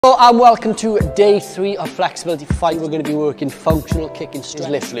Hello and welcome to day 3 of Flexibility Fight. We're going to be working functional kicking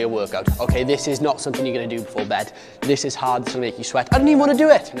strength. It's literally a workout. Okay, this is not something you're going to do before bed. This is hard, this will make you sweat. I don't even want to do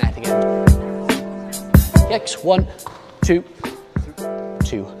it. Net again. Kicks, 1, 2,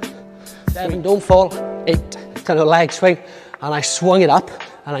 2, 7, don't fall, 8, kind of leg swing, and I swung it up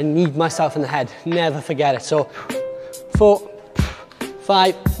and I kneed myself in the head. Never forget it. So 4,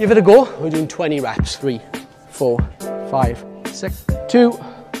 5, give it a go. We're doing 20 reps. 3, 4, 5, 6, 2.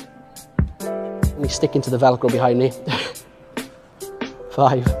 Me sticking to the Velcro behind me.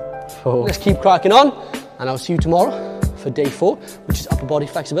 5, 4. Let's keep cracking on, and I'll see you tomorrow for day 4, which is upper body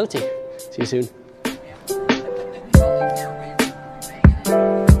flexibility. See you soon.